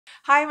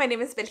Hi, my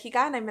name is Belgica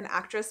and I'm an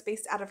actress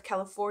based out of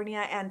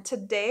California, and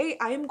today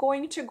I am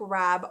going to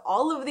grab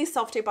all of these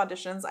self-tape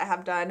auditions I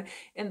have done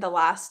in the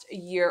last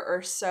year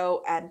or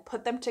so and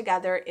put them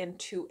together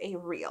into a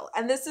reel.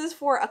 And this is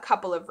for a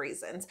couple of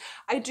reasons.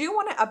 I do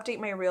want to update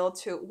my reel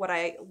to what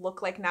I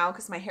look like now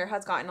because my hair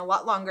has gotten a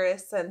lot longer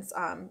since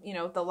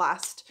the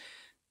last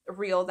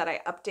reel that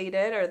I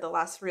updated or the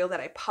last reel that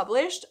I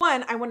published.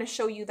 One, I want to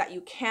show you that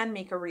you can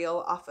make a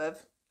reel off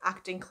of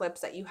acting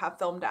clips that you have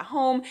filmed at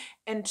home,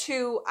 and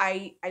two,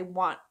 I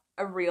want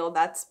a reel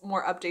that's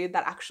more updated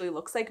that actually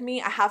looks like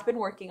me. I have been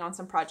working on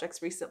some projects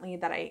recently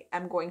that I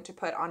am going to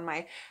put on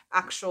my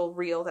actual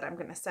reel that I'm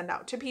going to send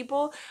out to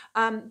people.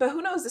 But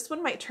who knows, this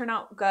one might turn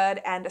out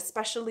good, and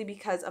especially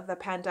because of the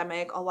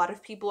pandemic, a lot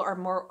of people are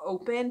more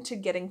open to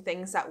getting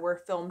things that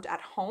were filmed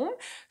at home.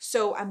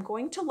 So I'm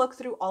going to look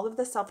through all of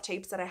the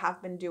self-tapes that I have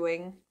been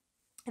doing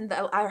and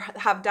I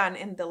have done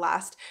in the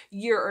last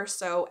year or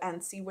so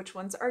and see which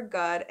ones are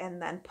good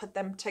and then put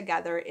them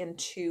together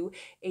into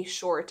a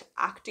short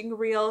acting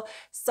reel.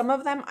 Some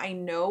of them I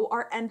know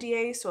are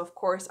NDA, so of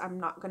course I'm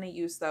not going to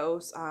use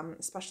those,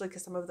 especially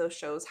because some of those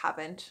shows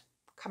haven't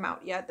come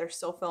out yet. They're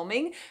still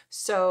filming.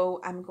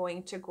 So I'm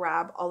going to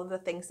grab all of the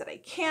things that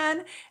I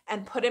can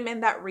and put them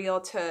in that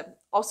reel to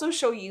also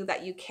show you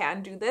that you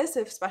can do this,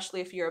 especially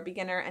if you're a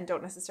beginner and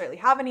don't necessarily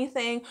have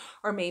anything,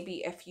 or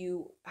maybe if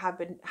you had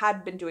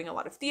been doing a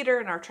lot of theater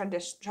and are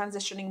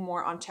transitioning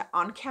more onto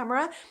on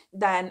camera,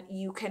 then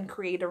you can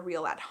create a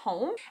reel at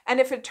home.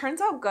 And if it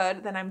turns out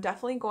good, then I'm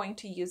definitely going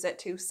to use it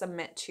to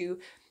submit to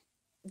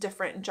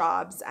different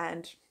jobs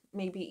and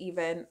maybe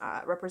even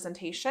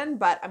representation.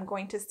 But I'm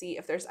going to see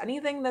if there's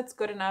anything that's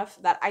good enough,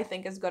 that I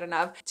think is good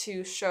enough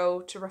to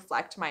show, to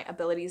reflect my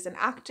abilities in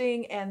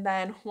acting. And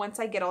then once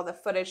I get all the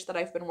footage that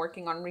I've been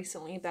working on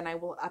recently, then I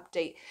will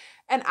update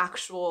an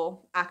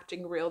actual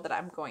acting reel that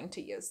I'm going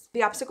to use.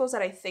 The obstacles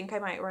that I think I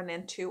might run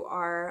into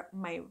are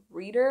my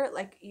reader,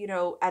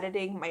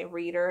 editing my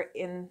reader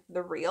in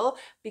the reel,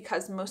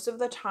 because most of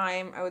the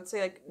time, I would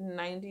say like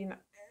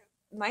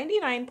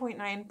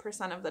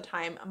 99.9% of the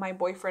time, my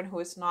boyfriend, who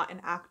is not an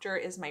actor,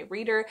 is my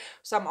reader.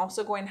 So I'm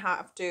also going to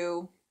have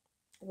to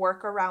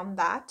work around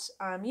that.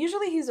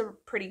 Usually he's a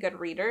pretty good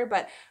reader,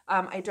 but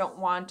I don't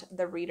want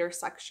the reader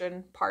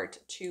section part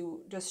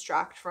to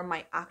distract from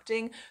my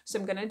acting. So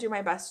I'm going to do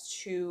my best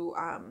to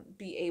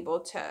be able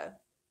to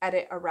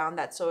edit around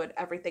that so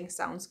everything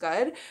sounds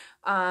good.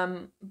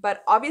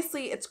 But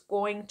obviously it's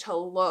going to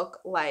look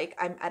like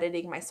I'm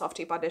editing my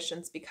self-tape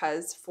auditions,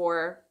 because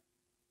for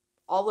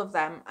all of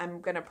them, I'm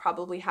going to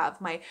probably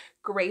have my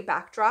gray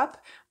backdrop.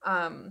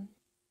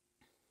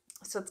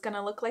 So it's going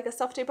to look like a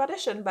self-tape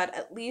audition, but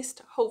at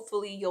least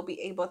hopefully you'll be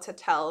able to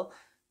tell,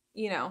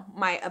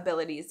 my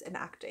abilities in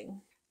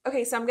acting.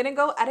 Okay, so I'm going to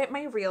go edit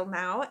my reel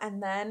now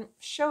and then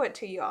show it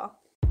to y'all.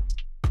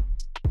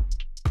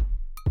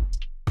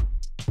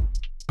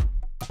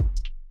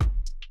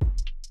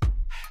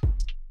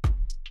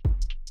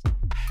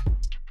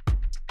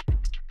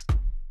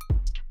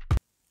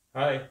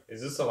 Hi,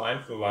 is this a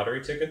line for the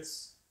lottery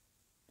tickets?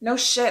 No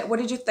shit, what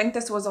did you think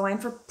this was, a line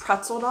for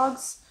pretzel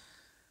dogs?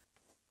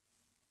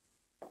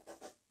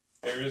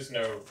 There is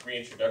no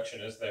reintroduction,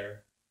 is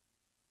there?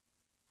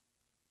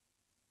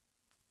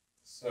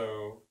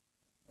 So,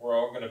 we're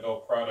all gonna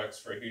build products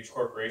for a huge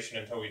corporation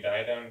until we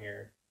die down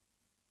here.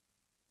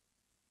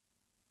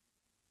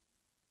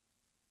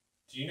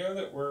 Do you know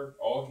that we're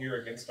all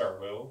here against our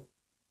will?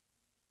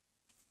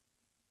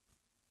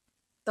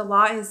 The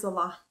law is the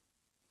law.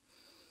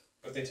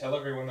 But they tell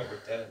everyone that we're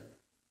dead.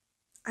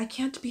 I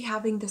can't be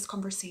having this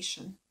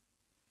conversation.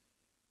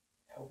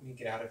 Help me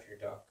get out of here,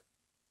 Doc.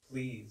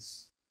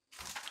 Please.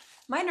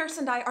 My nurse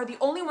and I are the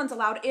only ones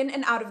allowed in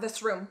and out of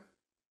this room.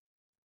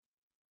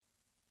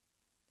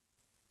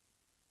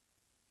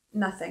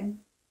 Nothing.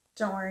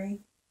 Don't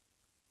worry.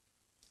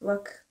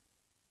 Look.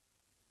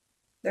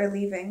 They're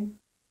leaving.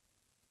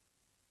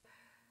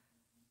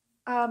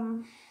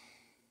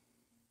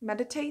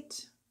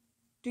 Meditate.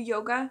 Do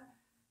yoga.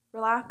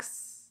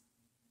 Relax.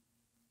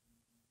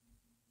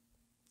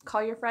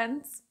 Call your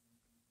friends.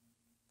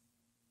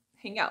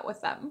 Hang out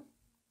with them.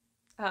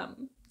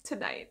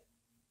 Tonight.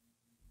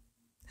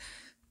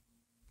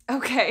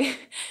 Okay.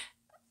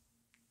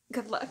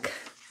 Good luck.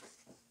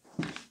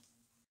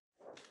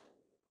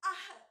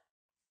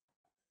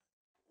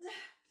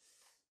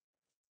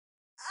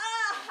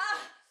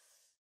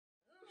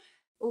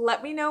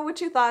 Let me know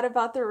what you thought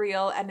about the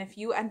reel, and if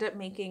you end up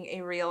making a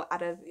reel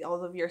out of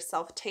all of your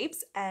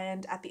self-tapes.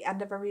 And at the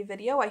end of every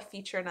video, I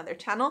feature another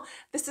channel.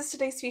 This is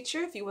today's feature.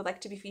 If you would like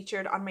to be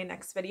featured on my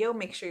next video,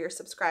 make sure you're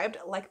subscribed,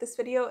 like this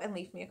video, and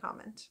leave me a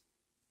comment.